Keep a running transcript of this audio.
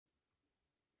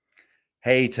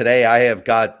Hey, today I have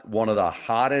got one of the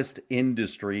hottest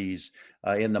industries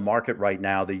in the market right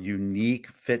now, the unique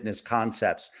fitness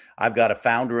concepts. I've got a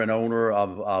founder and owner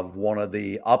of one of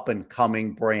the up and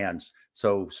coming brands.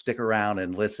 So stick around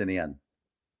and listen in.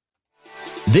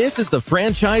 This is the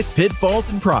Franchise Pitfalls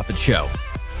and Profit Show.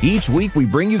 Each week, we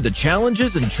bring you the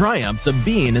challenges and triumphs of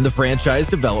being in the franchise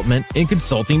development and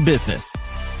consulting business.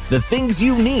 The things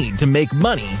you need to make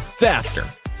money faster.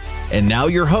 And now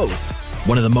your host,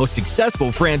 one of the most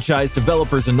successful franchise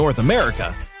developers in North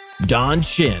America, Don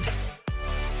Shin.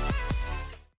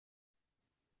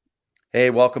 Hey,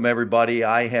 welcome everybody.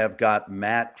 I have got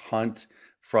Matt Hunt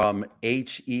from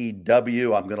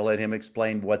HEW. I'm going to let him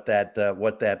explain what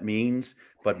that means.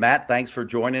 But Matt, thanks for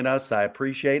joining us. I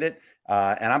appreciate it.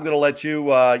 And I'm going to let you,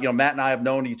 Matt and I have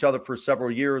known each other for several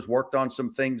years, worked on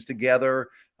some things together,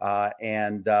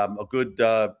 and a good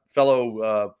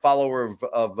fellow follower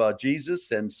of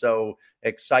Jesus. And so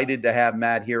excited to have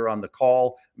Matt here on the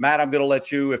call. Matt, I'm going to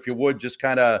let you, if you would, just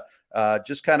kind of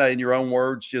in your own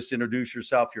words, just introduce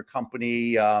yourself, your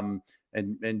company, and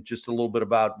just a little bit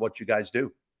about what you guys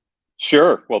do.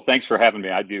 Sure. Well, thanks for having me.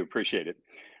 I do appreciate it.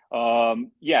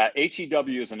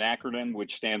 HEW is an acronym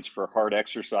which stands for Hard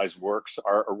Exercise Works.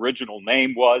 Our original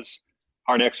name was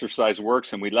Hard Exercise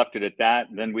Works, and we left it at that.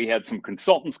 And then we had some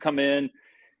consultants come in,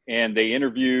 and they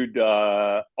interviewed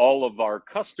all of our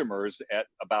customers at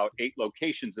about 8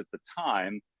 locations at the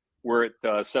time. We're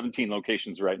at 17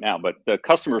 locations right now, but the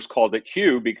customers called it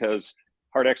HEW because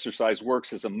Hard Exercise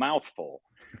Works is a mouthful.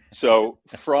 So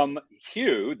from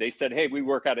HEW, they said, hey, we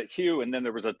work out at HEW. And then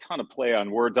there was a ton of play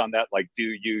on words on that, like,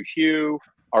 do you HEW?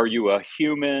 Are you a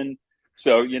human?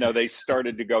 So, they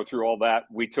started to go through all that.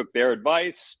 We took their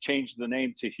advice, changed the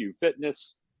name to HEW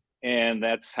Fitness, and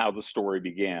that's how the story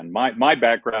began. My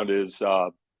background is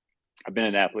I've been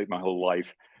an athlete my whole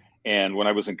life. And when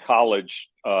I was in college,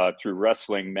 through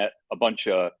wrestling, met a bunch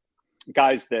of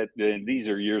guys and these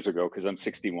are years ago because I'm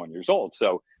 61 years old.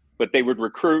 But they would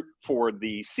recruit for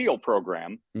the SEAL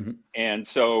program. Mm-hmm. And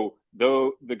so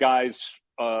though the guys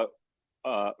who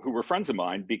were friends of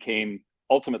mine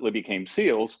ultimately became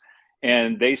SEALs,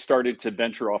 and they started to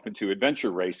venture off into adventure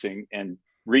racing and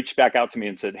reached back out to me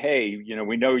and said, hey,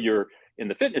 we know you're in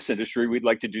the fitness industry. We'd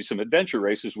like to do some adventure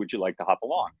races. Would you like to hop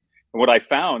along? And what I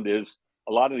found is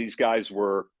a lot of these guys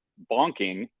were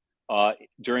bonking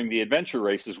during the adventure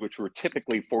races, which were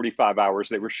typically 45 hours.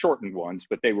 They were shortened ones,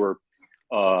 but they were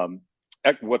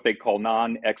what they call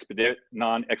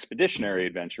non-expeditionary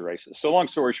adventure races. So long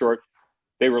story short,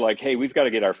 they were like, hey, we've got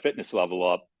to get our fitness level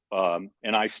up.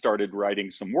 And I started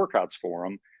writing some workouts for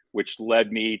them, which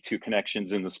led me to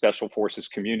connections in the Special Forces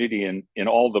community and in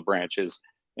all the branches.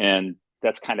 And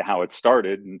that's kind of how it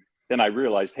started. And then I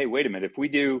realized, hey, wait a minute, if we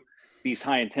do these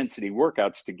high intensity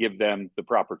workouts to give them the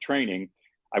proper training,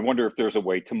 I wonder if there's a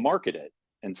way to market it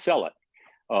and sell it.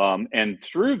 And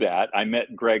through that, I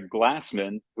met Greg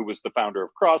Glassman, who was the founder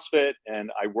of CrossFit,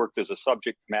 and I worked as a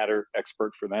subject matter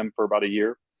expert for them for about a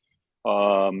year.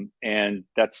 And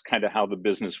that's kind of how the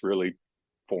business really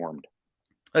formed.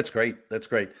 That's great. That's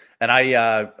great. And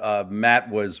Matt,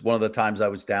 was one of the times I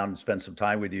was down and spent some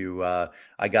time with you. I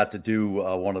got to do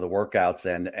one of the workouts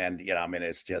and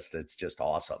it's just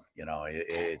awesome.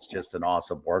 It's just an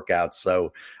awesome workout.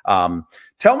 So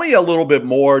tell me a little bit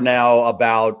more now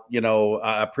about,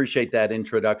 I appreciate that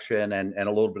introduction and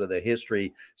a little bit of the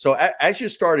history. So as you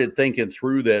started thinking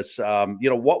through this,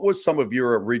 what was some of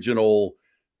your original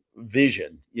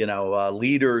vision?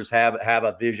 Leaders have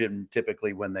a vision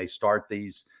typically when they start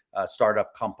these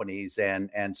startup companies,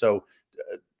 and so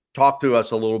talk to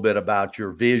us a little bit about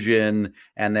your vision,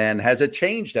 and then has it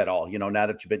changed at all? Now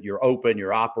that you're open,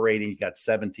 you're operating, you got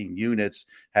 17 units,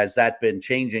 has that been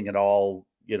changing at all?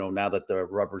 Now that the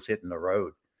rubber's hitting the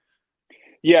road.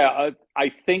 Yeah, I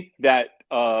think that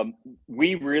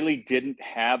we really didn't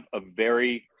have a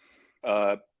very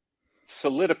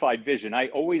solidified vision. I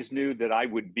always knew that I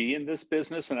would be in this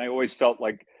business, and I always felt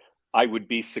like I would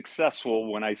be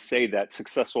successful. When I say that,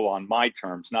 successful on my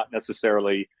terms, not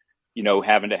necessarily,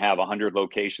 having to have 100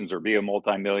 locations or be a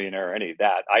multimillionaire or any of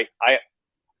that.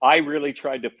 I really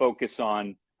tried to focus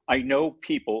on, I know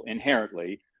people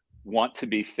inherently want to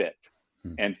be fit,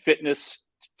 and fitness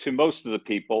to most of the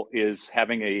people is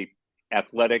having a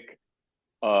athletic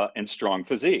and strong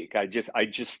physique. I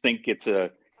just think it's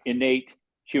a innate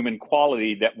human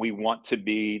quality that we want to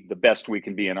be the best we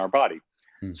can be in our body.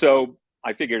 So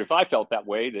I figured if I felt that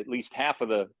way, that at least half of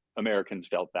the Americans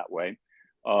felt that way.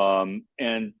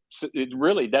 And so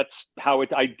that's how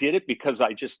I did it, because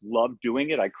I just loved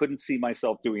doing it. I couldn't see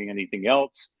myself doing anything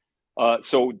else.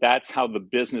 So that's how the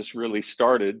business really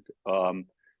started.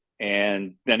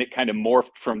 And then it kind of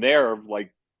morphed from there of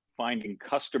like finding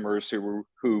customers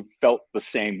who felt the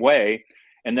same way,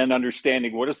 and then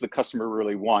understanding what does the customer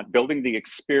really want, building the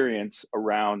experience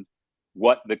around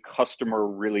what the customer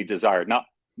really desired, not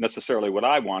necessarily what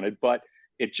I wanted, but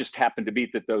it just happened to be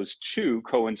that those two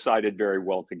coincided very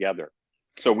well together.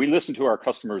 So we listen to our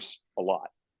customers a lot.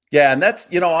 Yeah, and that's,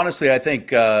 honestly, I think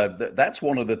that's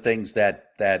one of the things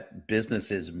that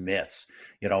businesses miss.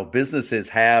 Businesses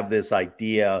have this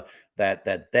idea that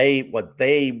what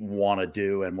they want to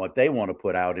do and what they want to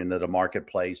put out into the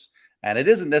marketplace, and it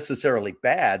isn't necessarily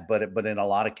bad, but in a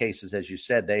lot of cases, as you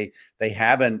said, they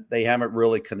haven't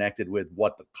really connected with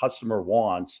what the customer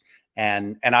wants.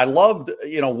 And I loved,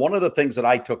 one of the things that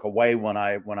I took away when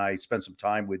I spent some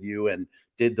time with you and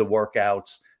did the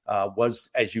workouts was,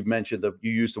 as you mentioned,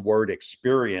 you used the word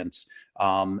experience.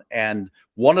 And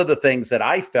one of the things that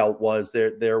I felt was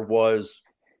there was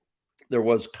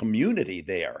community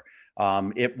there.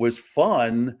 It was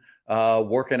fun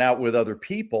working out with other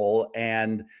people,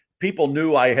 and people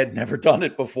knew I had never done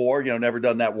it before, never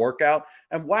done that workout.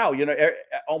 And wow,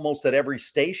 almost at every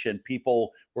station,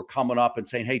 people were coming up and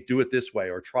saying, hey, do it this way,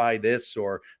 or try this,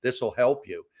 or this will help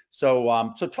you.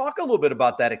 So, so talk a little bit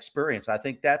about that experience. I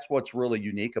think that's what's really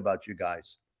unique about you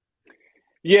guys.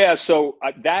 Yeah, so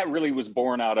that really was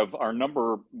born out of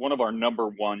one of our number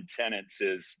one tenets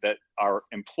is that our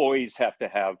employees have to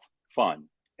have fun.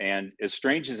 And as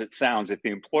strange as it sounds, if the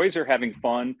employees are having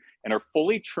fun and are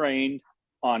fully trained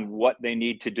on what they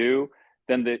need to do,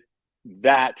 then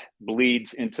that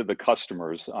bleeds into the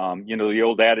customers. The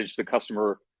old adage, the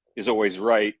customer is always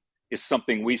right, is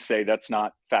something we say that's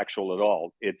not factual at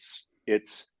all. It's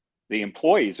the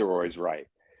employees are always right.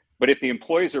 But if the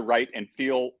employees are right and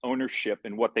feel ownership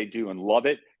in what they do and love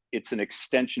it, it's an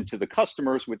extension to the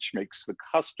customers, which makes the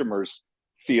customers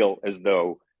feel as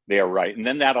though they are right. And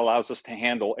then that allows us to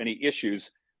handle any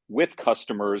issues with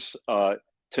customers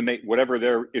to make whatever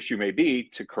their issue may be,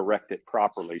 to correct it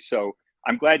properly. So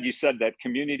I'm glad you said that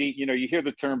community. You hear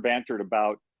the term bantered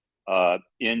about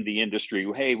in the industry,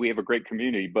 hey, we have a great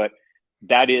community, but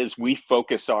that is, we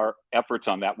focus our efforts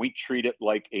on that. We treat it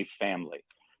like a family.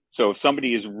 So if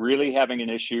somebody is really having an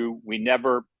issue, we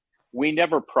never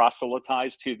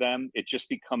proselytize to them. It just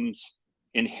becomes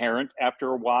inherent after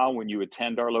a while when you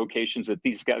attend our locations that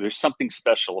these guys, there's something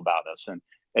special about us. And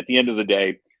at the end of the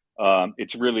day,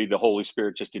 it's really the Holy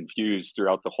Spirit just infused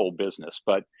throughout the whole business.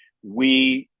 But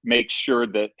we make sure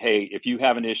that, hey, if you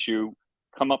have an issue,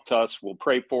 come up to us, we'll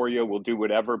pray for you, we'll do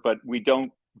whatever, but we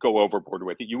don't go overboard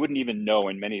with it. You wouldn't even know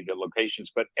in many of the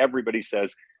locations, but everybody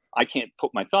says, I can't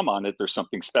put my thumb on it. There's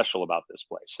something special about this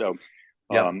place. So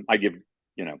I give,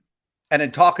 And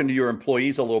in talking to your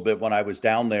employees a little bit when I was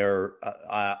down there,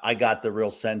 I got the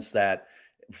real sense that,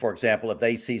 for example, if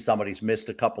they see somebody's missed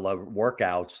a couple of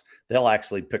workouts, they'll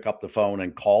actually pick up the phone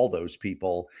and call those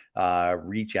people,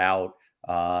 reach out,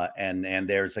 and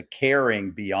there's a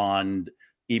caring beyond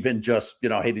even just,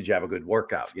 hey, did you have a good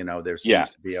workout? There seems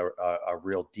to be a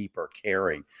real deeper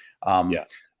caring.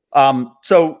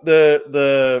 So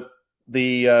the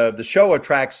show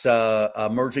attracts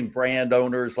emerging brand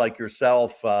owners like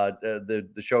yourself. The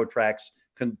show attracts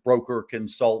broker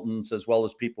consultants as well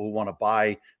as people who want to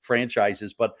buy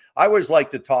franchises. But I always like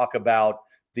to talk about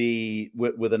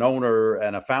with an owner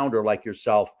and a founder like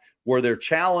yourself. Were there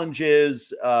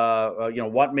challenges?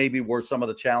 What maybe were some of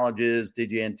the challenges? Did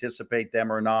you anticipate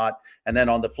them or not? And then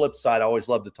on the flip side, I always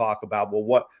love to talk about,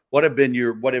 well, what have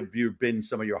been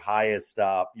some of your highest,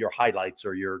 your highlights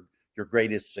or your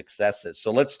greatest successes?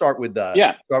 So let's start with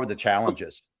the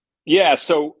challenges. Yeah.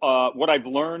 So what I've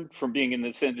learned from being in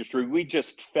this industry, we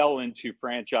just fell into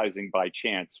franchising by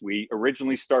chance. We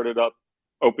originally started up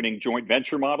opening joint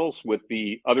venture models with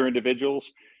the other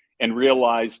individuals, and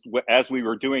realized as we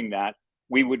were doing that,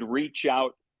 we would reach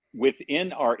out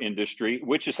within our industry,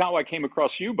 which is how I came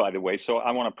across you, by the way. So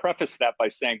I want to preface that by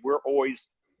saying we're always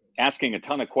asking a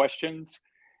ton of questions.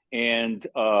 And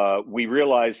we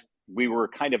realized we were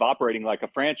kind of operating like a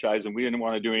franchise and we didn't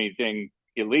want to do anything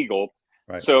illegal.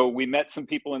 Right. So we met some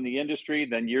people in the industry,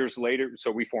 then years later,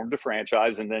 so we formed a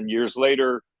franchise, and then years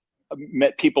later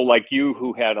met people like you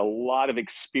who had a lot of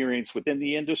experience within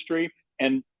the industry.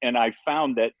 And I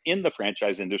found that in the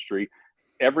franchise industry,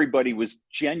 everybody was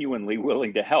genuinely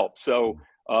willing to help. So,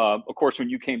 of course, when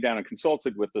you came down and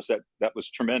consulted with us, that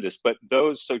was tremendous. But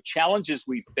challenges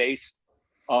we faced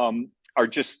are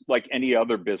just like any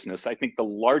other business. I think the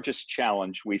largest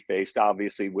challenge we faced,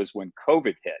 obviously, was when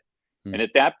COVID hit. And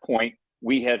at that point,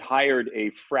 we had hired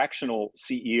a fractional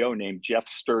CEO named Jeff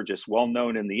Sturgis, well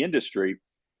known in the industry.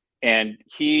 And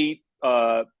he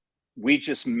we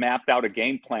just mapped out a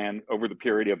game plan over the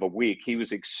period of a week. He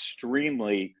was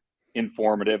extremely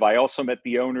informative. I also met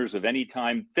the owners of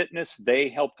Anytime Fitness. They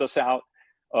helped us out.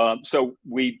 So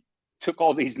we took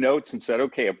all these notes and said,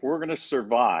 okay, if we're going to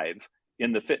survive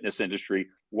in the fitness industry,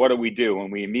 what do we do?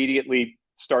 And we immediately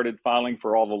started filing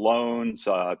for all the loans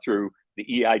through the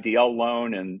EIDL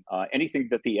loan and anything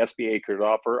that the SBA could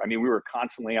offer. I mean, we were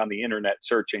constantly on the internet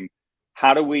searching,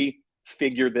 how do we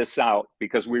figure this out?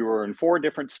 Because we were in 4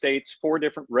 different states, 4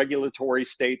 different regulatory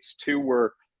states. 2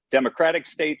 were Democratic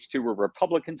states, 2 were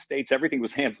Republican states. Everything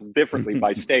was handled differently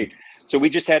by state. So we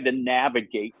just had to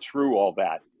navigate through all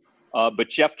that. But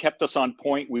Jeff kept us on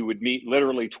point. We would meet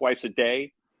literally twice a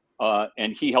day.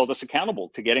 And he held us accountable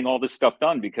to getting all this stuff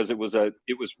done because it was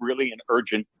really an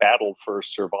urgent battle for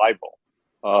survival.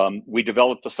 We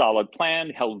developed a solid plan,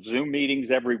 held Zoom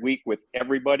meetings every week with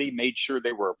everybody, made sure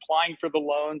they were applying for the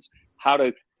loans, how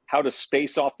to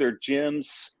space off their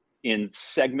gyms in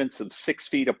segments of 6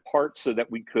 feet apart so that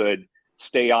we could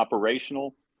stay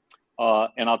operational.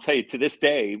 And I'll tell you, to this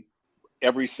day,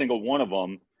 every single one of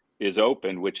them is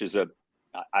open, which is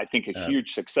I think a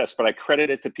huge success, but I credit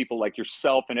it to people like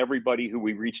yourself and everybody who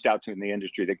we reached out to in the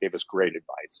industry that gave us great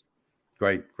advice.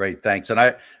 Great. Thanks. And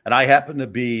I happen to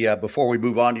be, before we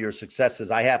move on to your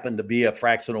successes, I happen to be a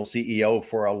fractional CEO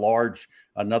for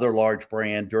another large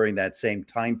brand during that same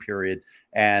time period.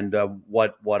 And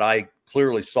what I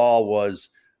clearly saw was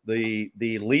the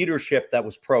leadership that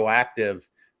was proactive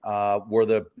were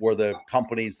the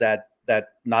companies that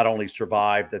not only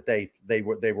survived, that they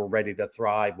were ready to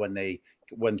thrive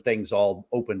when things all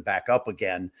opened back up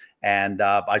again. And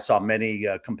I saw many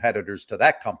competitors to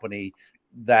that company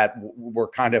that were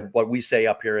kind of what we say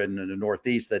up here in the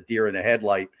Northeast, that deer in the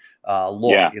headlight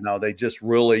look. Yeah. You know, they just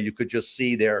really, you could just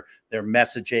see their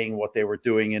messaging, what they were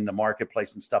doing in the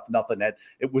marketplace and stuff.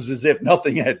 It was as if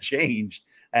nothing had changed.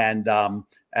 And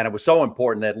it was so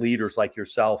important that leaders like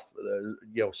yourself,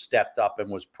 stepped up and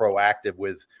was proactive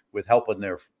with helping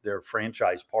their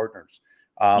franchise partners.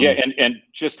 And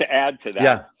just to add to that,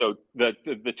 yeah. So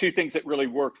the 2 things that really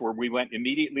worked were we went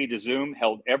immediately to Zoom,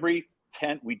 held every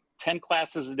 10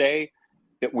 classes a day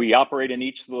that we operate in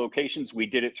each of the locations. We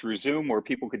did it through Zoom where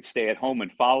people could stay at home and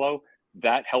follow.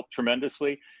 That helped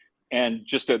tremendously. And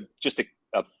just a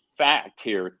fact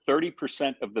here,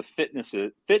 30% of the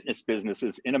fitness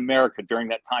businesses in America during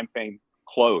that time frame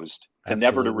closed to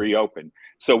never to reopen.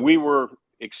 So we were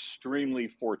extremely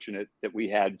fortunate that we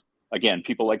had, again,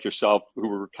 people like yourself who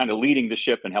were kind of leading the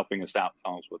ship and helping us out,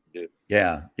 telling us what to do.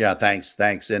 Yeah.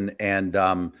 Thanks.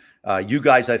 And you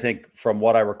guys, I think from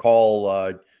what I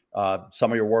recall,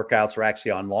 some of your workouts are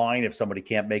actually online. If somebody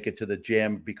can't make it to the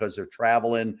gym because they're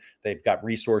traveling, they've got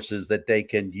resources that they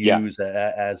can use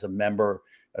as a member.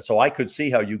 So I could see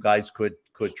how you guys could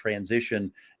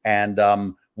transition. And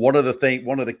one of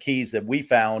the keys that we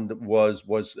found was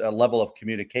a level of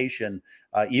communication.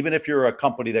 Even if you're a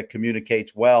company that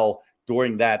communicates well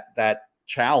during that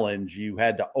challenge, you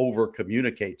had to over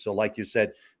communicate. So like you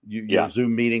said, your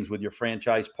Zoom meetings with your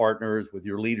franchise partners, with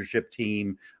your leadership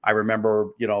team. I remember,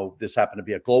 this happened to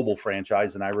be a global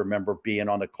franchise, and I remember being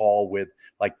on a call with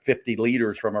like 50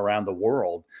 leaders from around the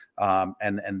world.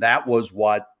 And that was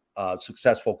what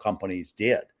successful companies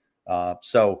did.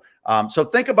 So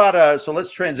think about so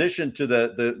let's transition to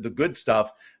the good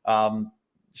stuff.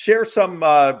 Share some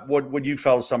what you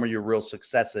felt some of your real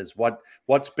successes.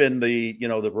 What's been the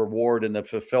the reward and the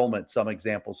fulfillment? Some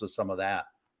examples of some of that.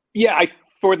 Yeah,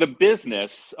 for the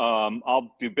business,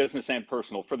 I'll do business and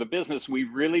personal. For the business, we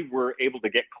really were able to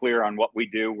get clear on what we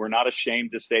do. We're not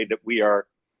ashamed to say that we are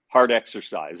hard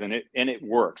exercise, and it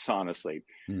works, honestly.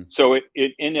 So it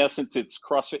in essence, it's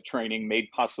CrossFit training made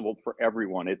possible for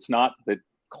everyone. It's not the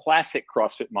classic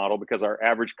CrossFit model because our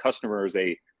average customer is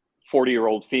a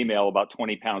 40-year-old female, about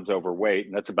 20 pounds overweight,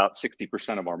 and that's about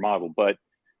 60% of our model. But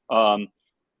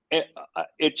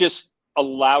it just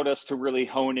allowed us to really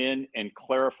hone in and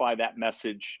clarify that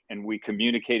message, and we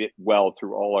communicate it well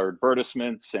through all our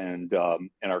advertisements and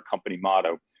our company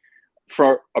motto.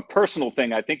 For a personal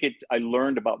thing, I think I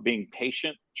learned about being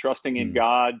patient, trusting in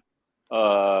God.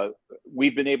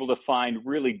 We've been able to find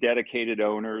really dedicated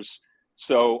owners.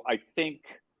 So I think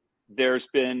there's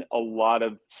been a lot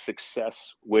of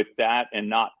success with that and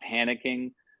not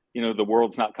panicking. The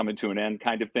world's not coming to an end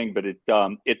kind of thing. But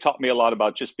it taught me a lot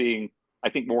about just being, I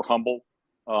think, more humble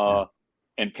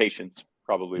and patience,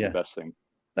 probably the best thing.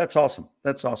 That's awesome.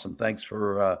 Thanks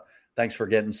for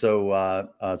getting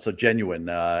so genuine.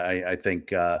 I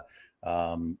think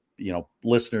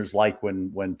listeners like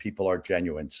when people are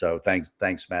genuine. So thanks,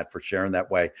 Matt, for sharing that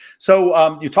way.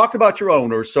 So you talked about your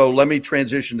owners. So let me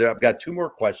transition there. I've got 2 more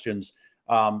questions.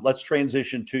 let's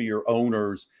transition to your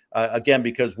owners again,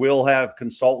 because we'll have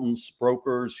consultants,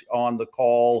 brokers on the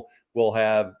call. We'll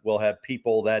have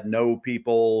people that know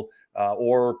people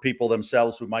or people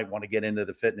themselves who might want to get into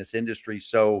the fitness industry.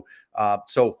 So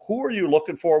who are you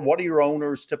looking for? What do your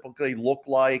owners typically look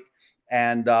like?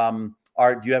 And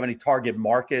do you have any target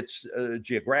markets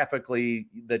geographically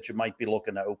that you might be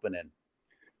looking to open in?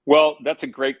 Well, that's a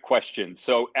great question.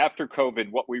 So after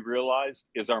COVID, what we realized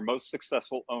is our most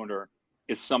successful owner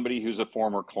is somebody who's a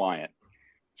former client.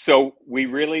 So we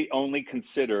really only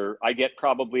consider, I get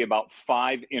probably about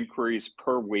 5 inquiries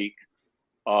per week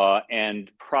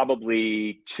and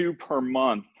probably 2 per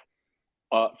month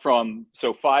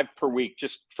so 5 per week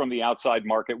just from the outside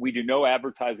market. We do no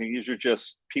advertising. These are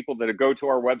just people that go to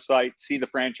our website, see the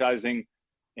franchising,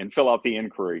 and fill out the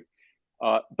inquiry.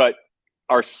 But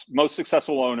our most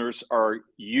successful owners are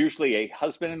usually a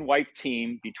husband and wife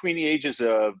team between the ages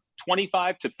of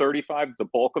 25 to 35. The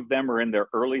bulk of them are in their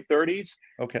early 30s.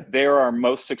 Okay. They're our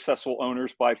most successful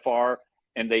owners by far,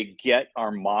 and they get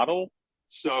our model.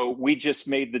 So we just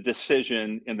made the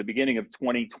decision in the beginning of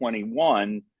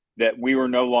 2021 that we were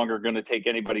no longer going to take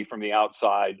anybody from the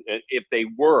outside. If they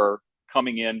were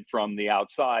coming in from the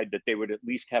outside, that they would at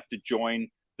least have to join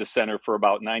the center for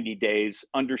about 90 days,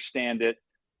 understand it.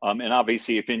 And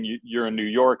obviously, if you're in New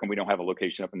York and we don't have a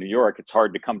location up in New York, it's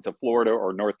hard to come to Florida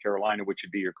or North Carolina, which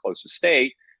would be your closest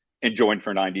state, and join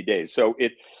for 90 days. So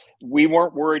we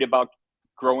weren't worried about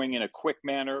growing in a quick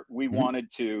manner. We wanted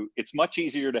to, it's much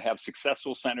easier to have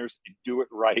successful centers and do it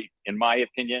right, in my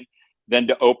opinion, than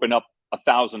to open up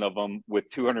 1,000 of them with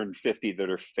 250 that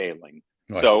are failing.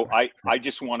 Right. So I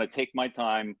just want to take my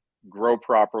time, grow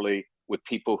properly with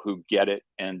people who get it.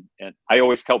 And I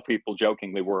always tell people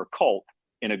jokingly, we're a cult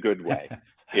in a good way.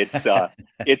 It's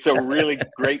a really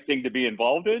great thing to be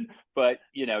involved in, but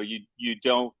you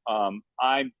don't,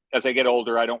 as I get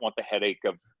older, I don't want the headache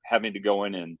of having to go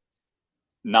in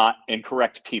and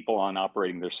correct people on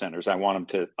operating their centers. I want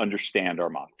them to understand our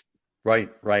model.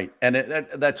 Right. And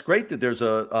that's great that there's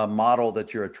a model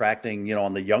that you're attracting,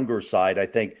 on the younger side. I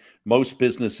think most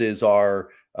businesses are,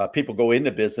 people go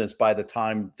into business by the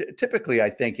time, typically,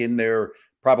 I think in their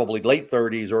probably late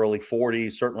 30s, early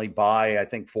 40s, certainly by, I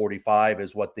think 45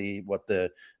 is what the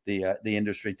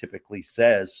industry typically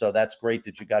says. So that's great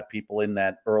that you got people in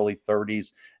that early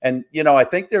 30s. And, I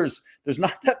think there's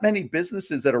not that many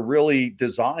businesses that are really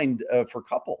designed for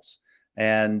couples.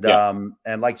 And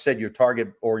and like I said, your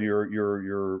target or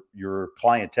your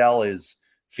clientele is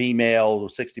female.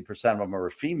 60% of them are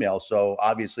female, so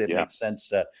obviously it makes sense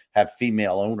to have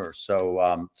female owners.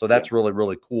 So that's really,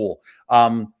 really cool.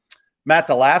 Matt,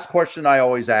 the last question I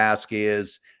always ask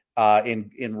is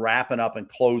in wrapping up and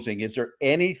closing, is there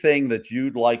anything that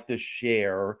you'd like to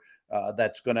share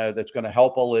that's gonna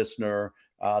help a listener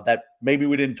that maybe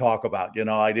we didn't talk about?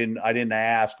 I didn't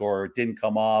ask, or it didn't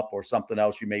come up, or something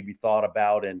else you maybe thought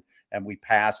about and we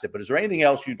passed it. But is there anything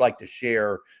else you'd like to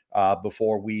share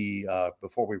before we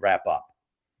wrap up?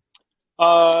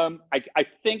 I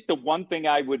think the one thing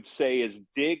I would say is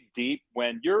dig deep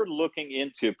when you're looking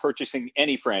into purchasing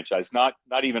any franchise, not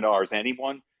even ours,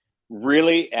 anyone.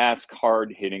 Really ask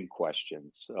hard-hitting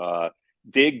questions.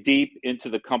 Dig deep into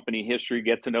the company history,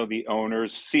 get to know the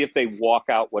owners, see if they walk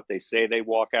out what they say they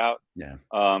walk out. Yeah.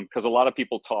 Because a lot of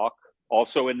people talk.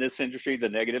 Also in this industry, the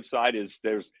negative side is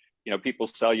there's, people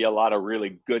sell you a lot of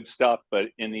really good stuff, but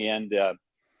in the end,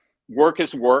 work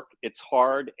is work. It's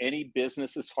hard. Any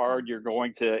business is hard. You're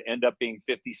going to end up being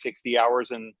 50, 60 hours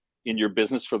in your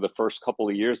business for the first couple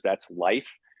of years. That's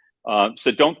life.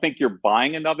 So don't think you're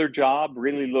buying another job.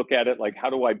 Really look at it like, how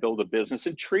do I build a business,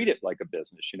 and treat it like a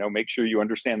business? Make sure you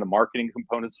understand the marketing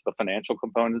components, the financial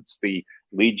components, the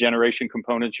lead generation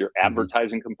components, your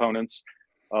advertising components.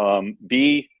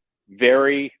 Be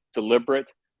very deliberate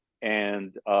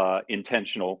and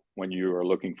intentional when you are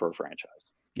looking for a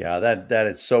franchise. Yeah, that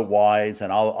is so wise,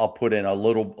 and I'll put in a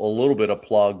little bit of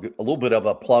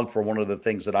a plug for one of the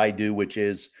things that I do, which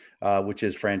is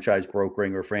franchise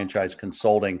brokering or franchise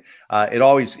consulting. It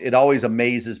always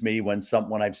amazes me when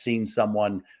I've seen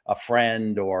someone, a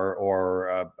friend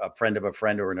or a friend of a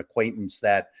friend or an acquaintance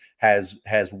that has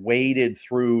waded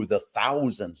through the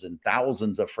thousands and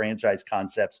thousands of franchise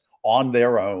concepts on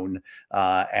their own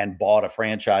and bought a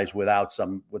franchise without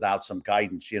some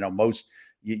guidance.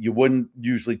 You wouldn't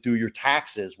usually do your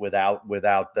taxes without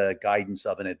the guidance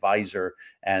of an advisor,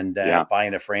 and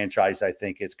buying a franchise, I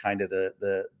think, is kind of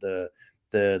the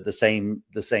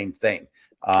same thing.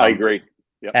 I agree.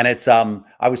 Yep. And it's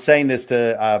I was saying this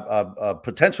to a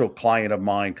potential client of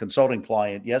mine, consulting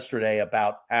client, yesterday,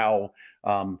 about how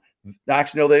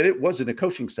Actually, no, it was in a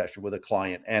coaching session with a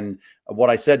client. And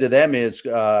what I said to them is,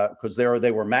 because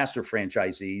they were master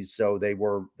franchisees, so they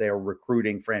were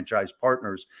recruiting franchise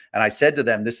partners. And I said to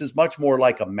them, this is much more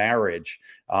like a marriage.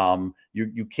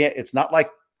 You can't, it's not like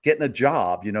getting a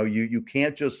job. You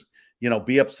can't just,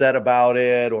 be upset about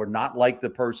it or not like the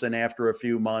person after a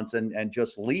few months and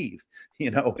just leave.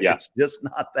 It's just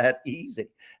not that easy.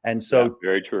 And so,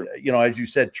 very true. As you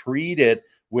said, treat it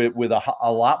with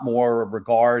a lot more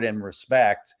regard and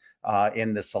respect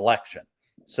in the selection.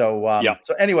 So,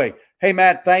 so anyway, hey,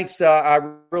 Matt, thanks. I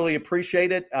really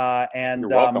appreciate it. And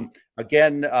you're welcome.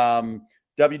 Again,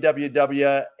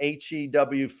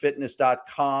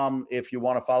 www.hewfitness.com if you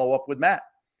want to follow up with Matt.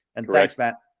 And Correct. Thanks,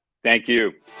 Matt. Thank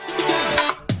you.